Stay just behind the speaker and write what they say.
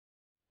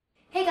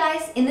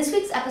guys, in this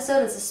week's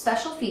episode as a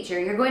special feature,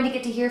 you're going to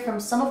get to hear from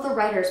some of the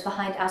writers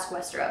behind Ask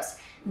Westeros.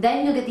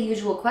 Then you'll get the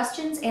usual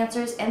questions,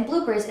 answers, and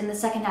bloopers in the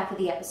second half of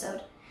the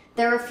episode.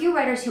 There are a few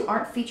writers who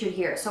aren't featured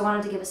here, so I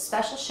wanted to give a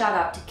special shout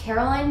out to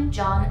Caroline,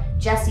 John,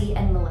 Jessi,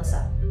 and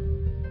Melissa.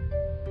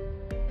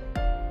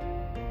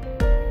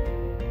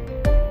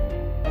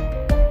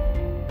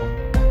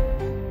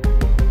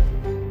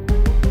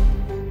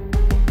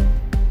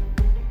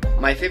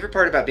 My favorite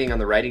part about being on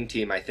the writing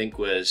team, I think,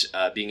 was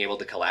being able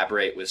to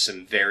collaborate with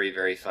some very,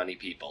 very funny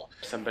people.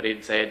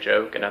 Somebody'd say a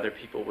joke and other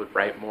people would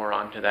write more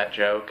onto that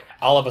joke.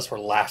 All of us were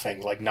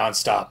laughing, like,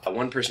 nonstop.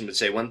 One person would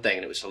say one thing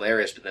and it was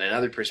hilarious, but then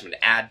another person would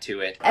add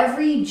to it.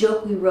 Every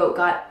joke we wrote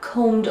got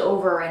combed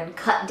over and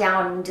cut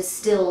down and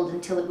distilled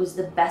until it was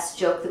the best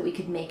joke that we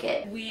could make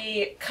it.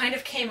 We kind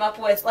of came up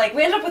with, we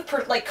ended up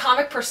with,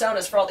 comic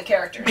personas for all the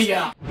characters.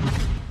 Yeah.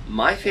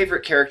 My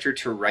favorite character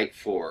to write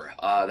for,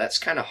 that's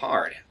kind of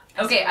hard.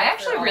 Okay, I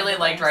actually really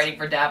liked writing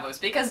for Davos,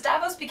 because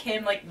Davos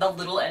became, the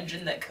little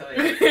engine that could.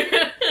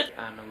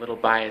 I'm a little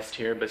biased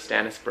here, but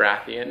Stannis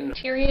Baratheon.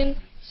 Tyrion,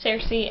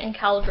 Cersei, and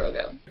Khal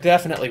Drogo.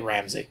 Definitely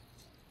Ramsay.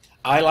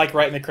 I like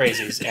writing the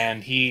crazies,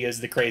 and he is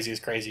the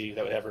craziest crazy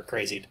that ever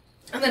crazied.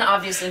 And then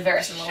obviously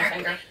Varys and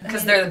Littlefinger.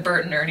 Because they're the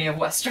Bert and Ernie of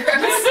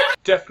Westeros.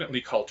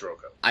 Definitely Khal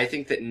Drogo. I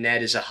think that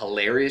Ned is a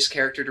hilarious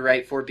character to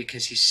write for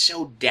because he's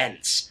so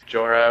dense.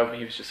 Jorah,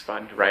 he was just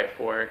fun to write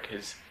for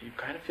because you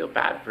kind of feel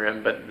bad for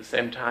him, but at the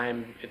same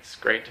time, it's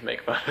great to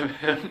make fun of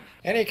him.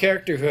 Any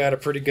character who had a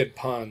pretty good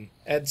pun.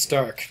 Ed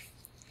Stark.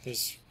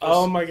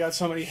 Oh my god,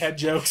 so many head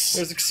jokes.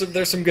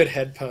 There's some good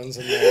head puns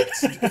in there.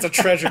 It's a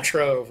treasure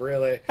trove,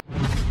 really.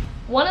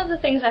 One of the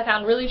things I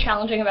found really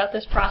challenging about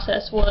this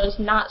process was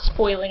not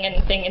spoiling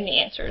anything in the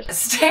answers.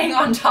 Staying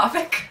on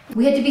topic.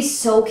 We had to be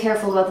so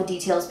careful about the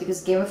details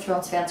because Game of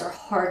Thrones fans are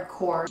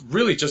hardcore.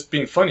 Really just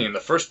being funny in the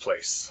first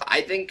place.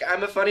 I think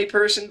I'm a funny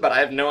person, but I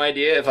have no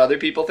idea if other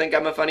people think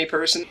I'm a funny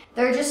person.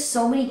 There are just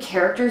so many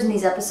characters in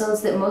these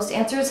episodes that most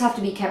answers have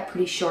to be kept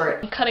pretty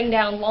short. Cutting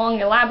down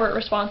long, elaborate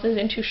responses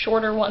into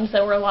shorter ones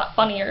that were a lot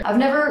funnier. I've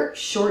never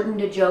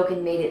shortened a joke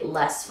and made it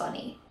less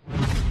funny.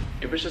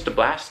 It was just a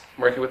blast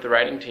working with the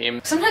writing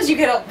team. Sometimes you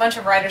get a bunch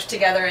of writers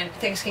together and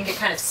things can get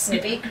kind of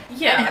snippy.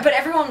 Yeah. But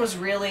everyone was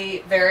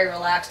really very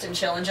relaxed and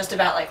chill and just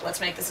about let's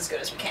make this as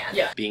good as we can.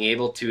 Yeah. Being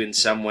able to in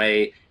some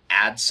way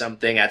add some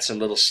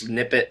little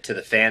snippet to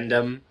the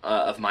fandom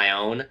of my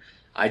own,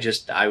 I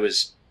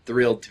was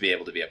thrilled to be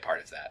able to be a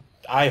part of that.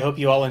 I hope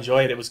you all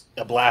enjoy it. It was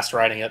a blast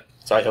writing it,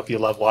 so I hope you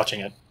love watching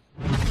it.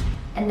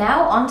 And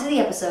now, on to the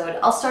episode.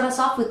 I'll start us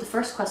off with the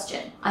first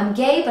question. I'm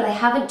gay, but I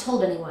haven't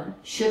told anyone.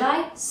 Should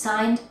I?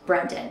 Signed,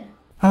 Brendan.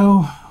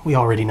 Oh, we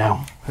already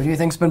know. Who do you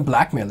think's been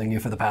blackmailing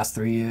you for the past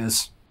 3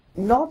 years?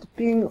 Not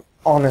being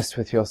honest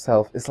with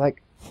yourself is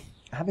like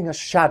having a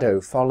shadow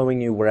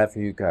following you wherever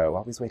you go,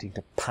 always waiting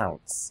to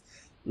pounce.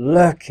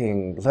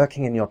 Lurking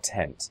in your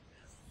tent.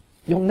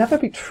 You'll never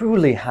be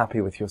truly happy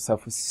with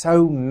yourself with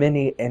so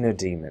many inner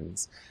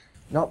demons.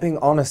 Not being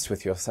honest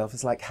with yourself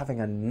is like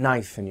having a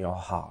knife in your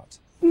heart.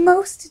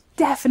 Most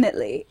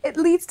definitely. It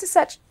leads to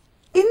such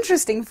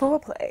interesting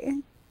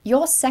foreplay.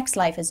 Your sex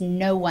life is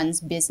no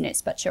one's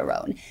business but your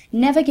own.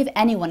 Never give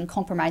anyone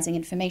compromising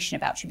information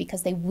about you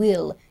because they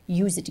will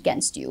use it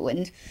against you,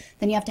 and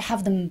then you have to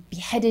have them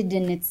beheaded,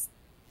 and it's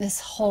this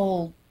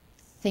whole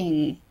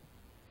thing.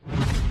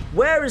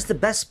 Where is the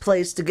best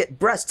place to get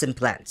breast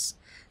implants?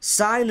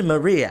 Signed,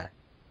 Maria.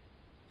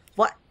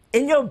 What?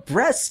 In your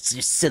breasts,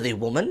 you silly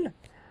woman?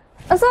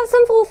 Is that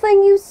simple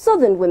thing you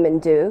southern women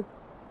do?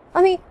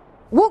 I mean,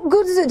 what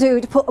good does it do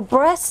to put a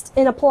breast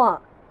in a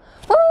plant?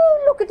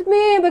 Oh, look at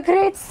me, I'm a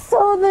great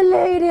southern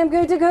lady. I'm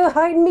going to go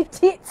hide me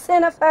tits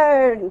in a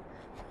fern.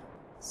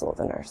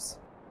 Southerners.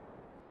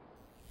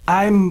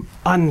 I'm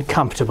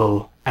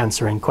uncomfortable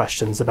answering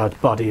questions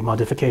about body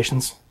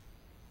modifications.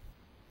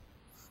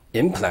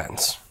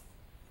 Implants?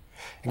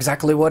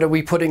 Exactly what are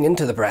we putting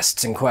into the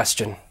breasts in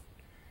question?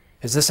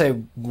 Is this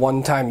a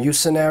one-time use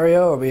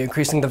scenario, or are we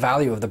increasing the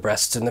value of the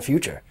breasts in the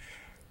future?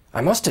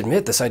 I must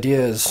admit, this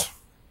idea is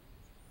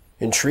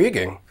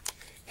intriguing.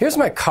 Here's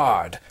my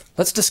card.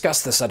 Let's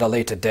discuss this at a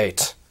later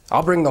date.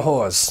 I'll bring the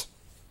whores.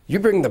 You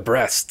bring the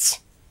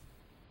breasts.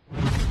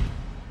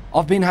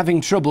 I've been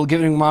having trouble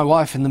getting my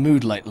wife in the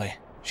mood lately.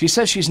 She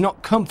says she's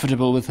not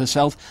comfortable with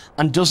herself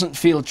and doesn't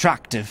feel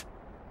attractive.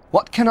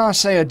 What can I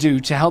say or do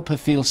to help her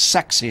feel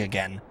sexy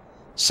again?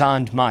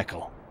 Signed,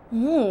 Michael.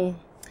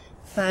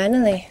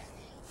 Finally.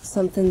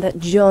 Something that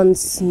Jon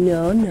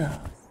Snow knows.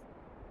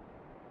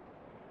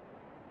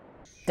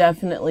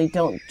 Definitely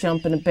don't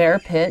jump in a bear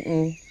pit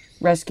and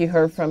rescue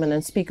her from an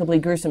unspeakably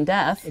gruesome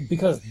death.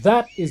 Because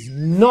that is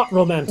not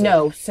romantic.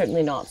 No,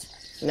 certainly not.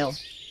 No.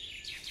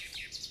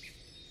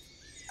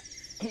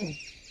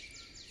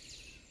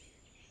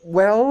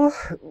 Well,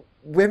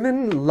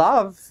 women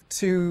love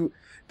to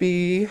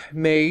be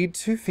made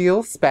to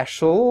feel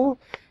special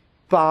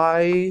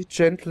by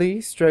gently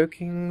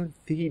stroking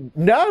the...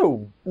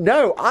 No,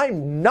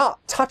 I'm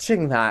not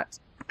touching that.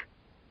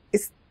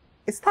 Is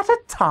that a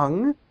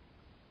tongue?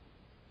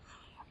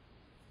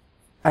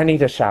 I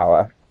need a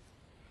shower.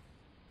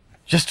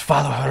 Just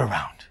follow her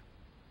around.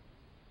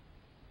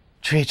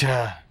 Treat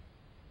her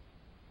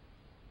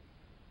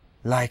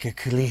like a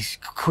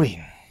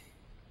queen.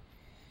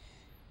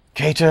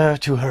 Cater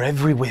to her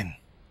every whim.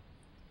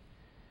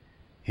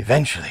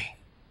 Eventually,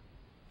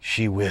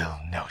 she will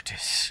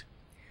notice.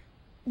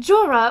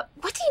 Jorah,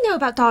 what do you know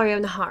about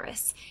Daario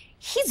Naharis?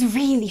 He's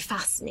really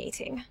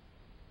fascinating.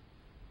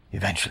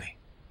 Eventually,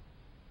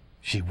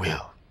 she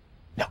will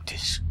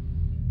notice.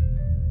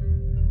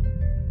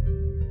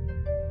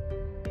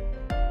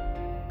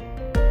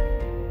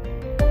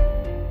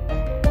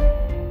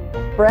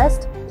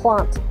 Breast,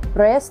 plant.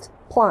 Breast,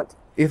 plant.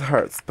 It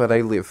hurts, but I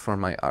live for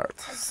my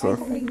art, so...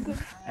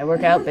 I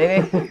work out,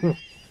 baby.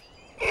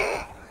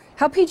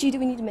 How PG do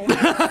we need to make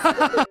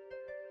it?